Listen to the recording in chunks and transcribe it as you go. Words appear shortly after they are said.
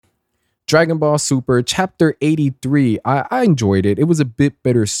Dragon Ball Super Chapter 83. I enjoyed it. It was a bit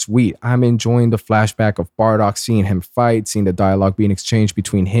bittersweet. I'm enjoying the flashback of Bardock, seeing him fight, seeing the dialogue being exchanged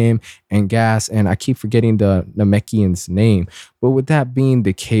between him and Gas. And I keep forgetting the Namekian's name. But with that being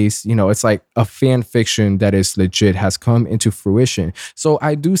the case, it's like a fan fiction that is legit has come into fruition. So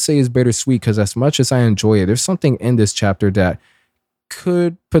I do say it's bittersweet because as much as I enjoy it, there's something in this chapter that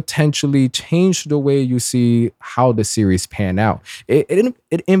could potentially change the way you see how the series pan out. It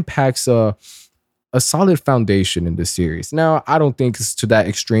impacts a solid foundation in the series. Now, I don't think it's to that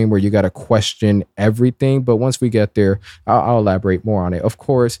extreme where you got to question everything, but once we get there, I'll elaborate more on it. Of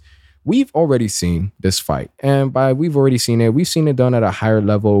course, we've already seen this fight, and by we've seen it done at a higher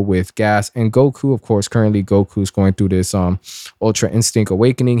level with Gas and Goku. Of course, currently Goku's going through this Ultra Instinct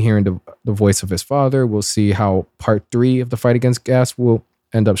awakening, hearing the voice of his father. We'll see how part 3 of the fight against Gas will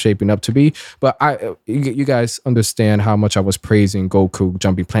end up shaping up to be. But you guys understand how much I was praising Goku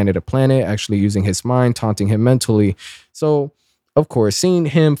jumping planet to planet, actually using his mind, taunting him mentally. So of course, seeing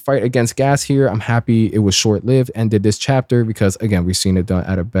him fight against Gas here, I'm happy it was short-lived, ended this chapter because again, we've seen it done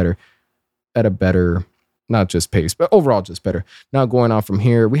at a better, not just pace, but overall just better. Now going on from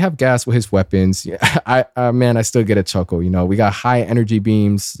here, we have Gas with his weapons. Yeah, I still get a chuckle. We got high energy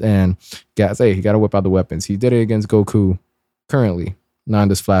beams and Gas. Hey, he got to whip out the weapons. He did it against Goku currently, not in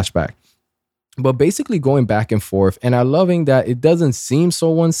this flashback. But basically going back and forth, and I'm loving that it doesn't seem so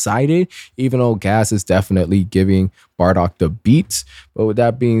one-sided, even though Gas is definitely giving Bardock the beats. But with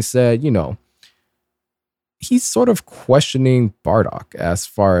that being said, he's sort of questioning Bardock as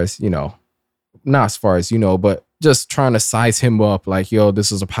far as, not as far as, but just trying to size him up like, yo,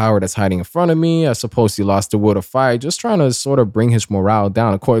 this is a power that's hiding in front of me. I suppose he lost the will to fight. Just trying to sort of bring his morale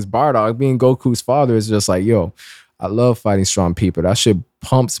down. Of course, Bardock, being Goku's father, is just like, yo, I love fighting strong people. That shit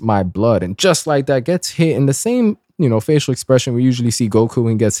pumps my blood. And just like that, gets hit in the same, facial expression we usually see Goku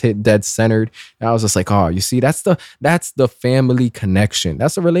and gets hit dead centered. And I was just like, oh, you see, that's the family connection.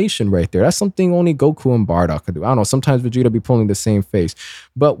 That's a relation right there. That's something only Goku and Bardock could do. I don't know. Sometimes Vegeta be pulling the same face.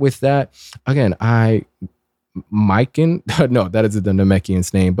 But with that, again, no, that is the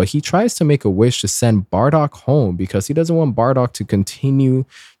Namekian's name, but he tries to make a wish to send Bardock home because he doesn't want Bardock to continue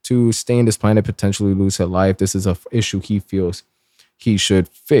to stay in this planet, potentially lose his life. This is an issue he feels he should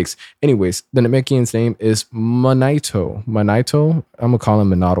fix. Anyways, the Namekian's name is Minato. I'm gonna call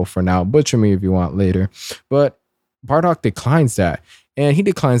him Minato for now. Butcher me if you want later. But Bardock declines that, and he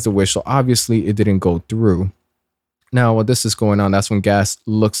declines the wish, so obviously it didn't go through. Now, while this is going on, that's when Gas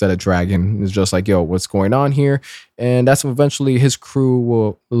looks at a dragon. It's just like, yo, what's going on here? And that's when eventually his crew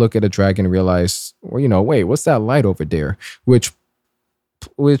will look at a dragon and realize, well, wait, what's that light over there? Which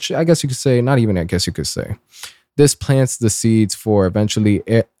I guess you could say, not even I guess you could say. This plants the seeds for eventually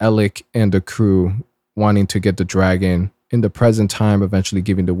Elik and the crew wanting to get the dragon in the present time, eventually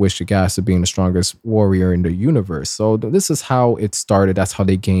giving the wish to Gas of being the strongest warrior in the universe. So this is how it started. That's how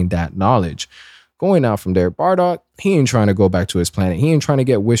they gained that knowledge. Going out from there, Bardock, he ain't trying to go back to his planet. He ain't trying to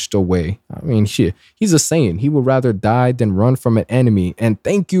get wished away. I mean, shit, he's a Saiyan. He would rather die than run from an enemy. And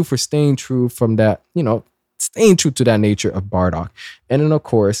thank you for staying true from that, staying true to that nature of Bardock. And then, of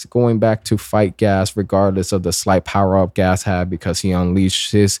course, going back to fight Gas, regardless of the slight power-up Gas had because he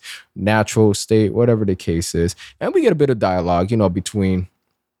unleashed his natural state, whatever the case is. And we get a bit of dialogue, between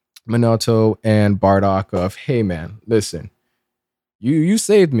Minato and Bardock of, hey, man, listen, you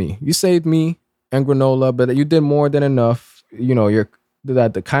saved me. You saved me and Granola, but you did more than enough.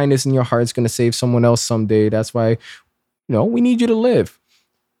 That the kindness in your heart is going to save someone else someday. That's why, we need you to live.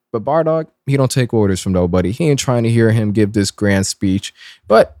 But Bardock, he don't take orders from nobody. He ain't trying to hear him give this grand speech.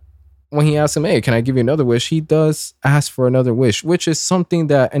 But when he asks him, hey, can I give you another wish? He does ask for another wish, which is something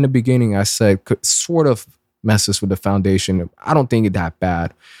that in the beginning I said could sort of messes with the foundation. I don't think it's that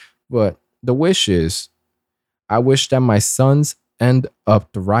bad. But the wish is, I wish that my sons end up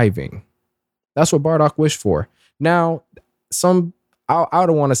thriving. That's what Bardock wished for. Now, I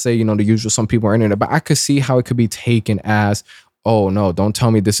don't want to say, the usual, some people are in it, but I could see how it could be taken as, oh no, don't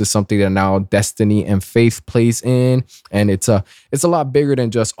tell me this is something that now destiny and faith plays in. And it's a lot bigger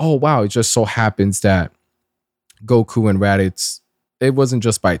than just, oh wow, it just so happens that Goku and Raditz, it wasn't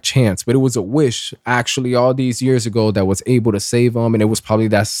just by chance, but it was a wish actually all these years ago that was able to save him. And it was probably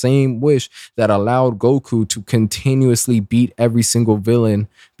that same wish that allowed Goku to continuously beat every single villain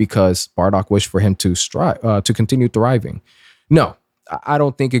because Bardock wished for him to to continue thriving. No, I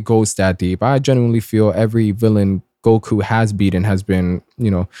don't think it goes that deep. I genuinely feel every villain Goku has beaten has been,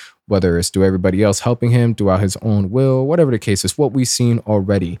 whether it's through everybody else helping him, throughout his own will, whatever the case is, what we've seen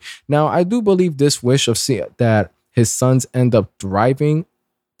already. Now, I do believe this wish of that his sons end up thriving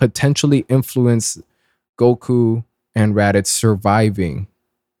potentially influence Goku and Raditz surviving,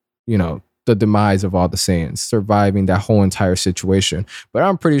 the demise of all the Saiyans, surviving that whole entire situation. But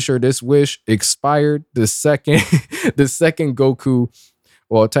I'm pretty sure this wish expired the second the second Goku,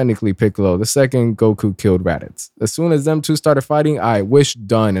 well, technically Piccolo, the second Goku killed Raditz. As soon as them two started fighting, I wish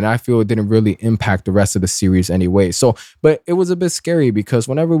done. And I feel it didn't really impact the rest of the series anyway. So, but it was a bit scary because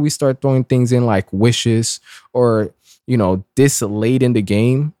whenever we start throwing things in like wishes or, this late in the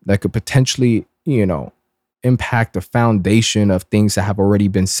game that could potentially, impact the foundation of things that have already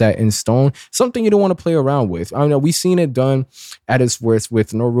been set in stone, something you don't want to play around with. I know we've seen it done at its worst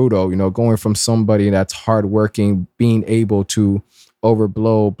with Naruto, going from somebody that's hardworking, being able to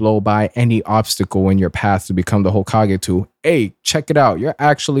blow by any obstacle in your path to become the Hokage to, hey, check it out. You're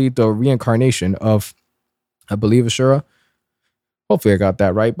actually the reincarnation of, I believe, Ashura. Hopefully I got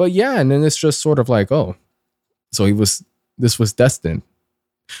that right. But yeah, and then it's just sort of like, oh, so this was destined.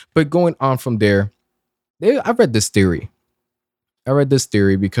 But going on from there, I read this theory.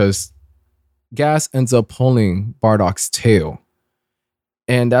 Because Gas ends up pulling Bardock's tail.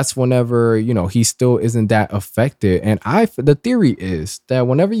 And that's whenever, he still isn't that affected. And the theory is that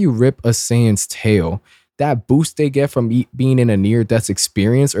whenever you rip a Saiyan's tail, that boost they get from being in a near-death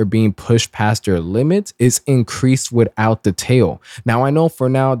experience or being pushed past their limits is increased without the tail. Now, I know for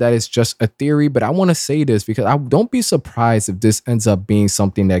now that is just a theory, but I want to say this because I don't be surprised if this ends up being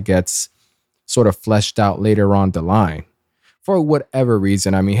something that gets sort of fleshed out later on the line. For whatever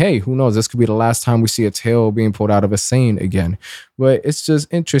reason. I mean, hey, who knows? This could be the last time we see a tail being pulled out of a Saiyan again. But it's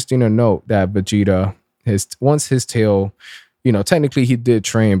just interesting to note that Vegeta, once his tail, technically he did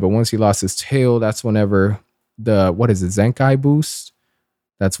train, but once he lost his tail, that's whenever Zenkai boost?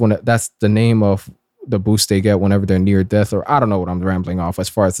 That's the name of the boost they get whenever they're near death, or I don't know what I'm rambling off as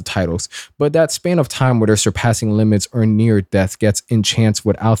far as the titles. But that span of time where they're surpassing limits or near death gets enhanced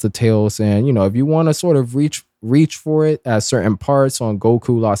without the tails. And, if you want to sort of reach for it at certain parts on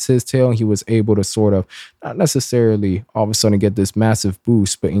Goku lost his tail and he was able to sort of not necessarily all of a sudden get this massive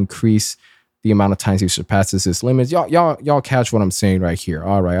boost, but increase the amount of times he surpasses his limits. Y'all catch what I'm saying right here.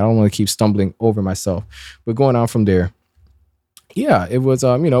 All right. I don't want to keep stumbling over myself, but going on from there. Yeah, it was,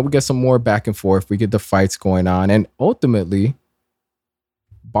 we get some more back and forth. We get the fights going on. And ultimately,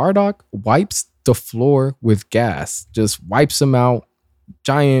 Bardock wipes the floor with Gas, just wipes him out.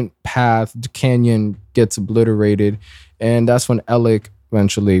 Giant path, the canyon gets obliterated. And that's when Alec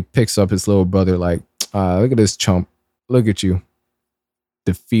eventually picks up his little brother like, look at this chump. Look at you.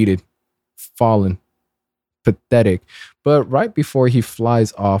 Defeated, fallen, pathetic. But right before he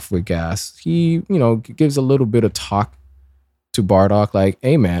flies off with Gas, he, gives a little bit of talk to Bardock like,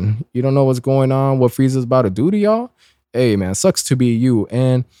 hey man, you don't know what's going on, what Frieza's about to do to y'all? Hey man, sucks to be you.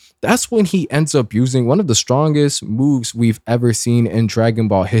 And that's when he ends up using one of the strongest moves we've ever seen in Dragon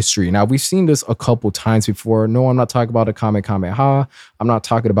Ball history. Now, we've seen this a couple times before. No, I'm not talking about the Kamehameha. I'm not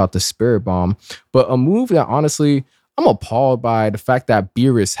talking about the Spirit Bomb. But a move that honestly, I'm appalled by the fact that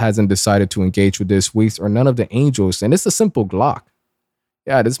Beerus hasn't decided to engage with this Whis or none of the angels. And it's a simple Glock.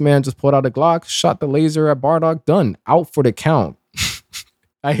 Yeah, this man just pulled out a Glock, shot the laser at Bardock, done. Out for the count.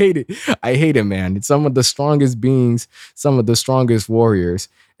 I hate it, man. It's some of the strongest beings, some of the strongest warriors.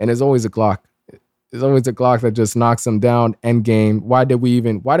 And there's always a Glock. There's always a Glock that just knocks them down. End game. Why do we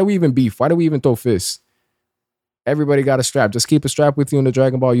even beef? Why do we even throw fists? Everybody got a strap. Just keep a strap with you in the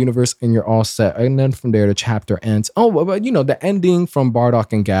Dragon Ball universe and you're all set. And then from there, the chapter ends. Oh, but the ending from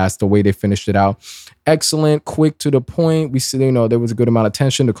Bardock and Gas, the way they finished it out. Excellent, quick to the point. We see, there was a good amount of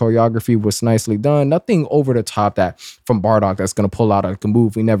tension. The choreography was nicely done. Nothing over the top that from Bardock that's going to pull out a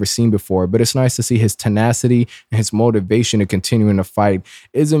move we never seen before. But it's nice to see his tenacity and his motivation to continue in the fight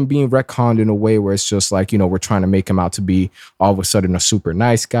isn't being retconned in a way where it's just like, we're trying to make him out to be all of a sudden a super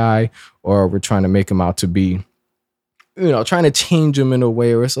nice guy, or we're trying to make him out to be trying to change him in a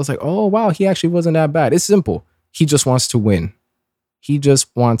way where it's like, oh, wow, he actually wasn't that bad. It's simple. He just wants to win.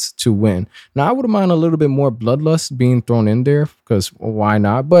 Now, I wouldn't mind a little bit more bloodlust being thrown in there because why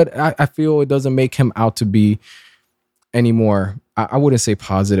not? But I feel it doesn't make him out to be any more, I wouldn't say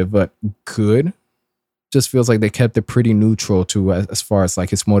positive, but good. Just feels like they kept it pretty neutral to as far as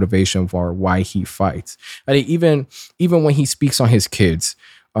like his motivation for why he fights. I mean, even when he speaks on his kids,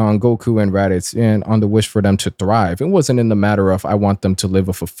 on Goku and Raditz, and on the wish for them to thrive. It wasn't in the matter of I want them to live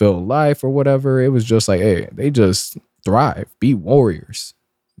a fulfilled life or whatever. It was just like, hey, they just thrive, be warriors.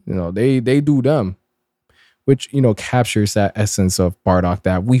 They do them, which, captures that essence of Bardock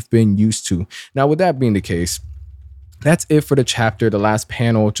that we've been used to. Now, with that being the case, that's it for the chapter. The last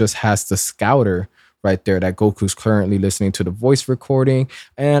panel just has the scouter right there that Goku's currently listening to the voice recording.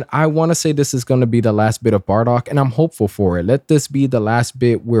 And I want to say this is going to be the last bit of Bardock, and I'm hopeful for it. Let this be the last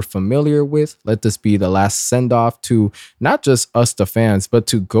bit we're familiar with. Let this be the last send off to not just us, the fans, but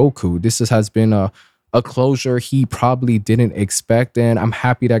to Goku. Has been a closure he probably didn't expect. And I'm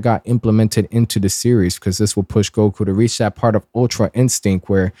happy that got implemented into the series because this will push Goku to reach that part of Ultra Instinct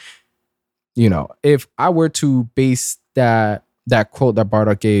where, if I were to base that quote that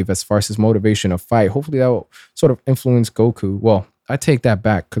Bardock gave as far as his motivation of fight, hopefully that will sort of influence Goku. Well, I take that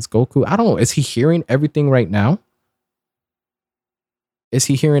back because Goku, I don't know, is he hearing everything right now? Is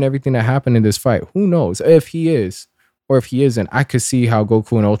he hearing everything that happened in this fight? Who knows? If he is, or if he isn't, I could see how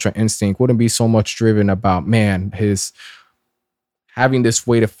Goku and Ultra Instinct wouldn't be so much driven about, man, his having this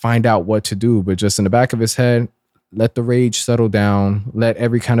way to find out what to do, but just in the back of his head, let the rage settle down, let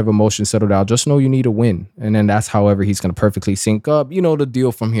every kind of emotion settle down. Just know you need a win. And then that's however he's going to perfectly sync up. You know the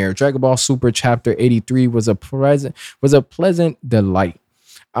deal from here. Dragon Ball Super Chapter 83 was a pleasant delight.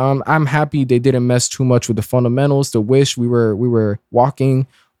 I'm happy they didn't mess too much with the fundamentals. The wish we were walking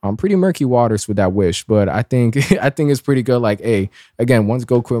pretty murky waters with that wish, but I think it's pretty good. Like, hey, again, once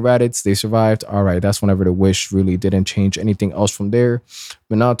Goku and Raditz, they survived. All right, that's whenever the wish really didn't change anything else from there.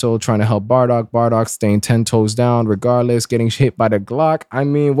 Minato trying to help Bardock staying 10 toes down, regardless, getting hit by the Glock. I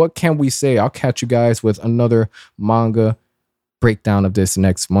mean, what can we say? I'll catch you guys with another manga breakdown of this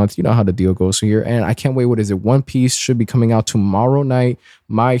next month. You know how the deal goes here. And I can't wait. What is it? One Piece should be coming out tomorrow night.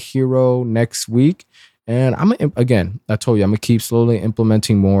 My Hero next week. And I told you, I'm gonna keep slowly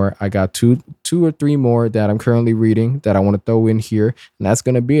implementing more. I got two or three more that I'm currently reading that I want to throw in here. And that's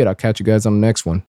gonna be it. I'll catch you guys on the next one.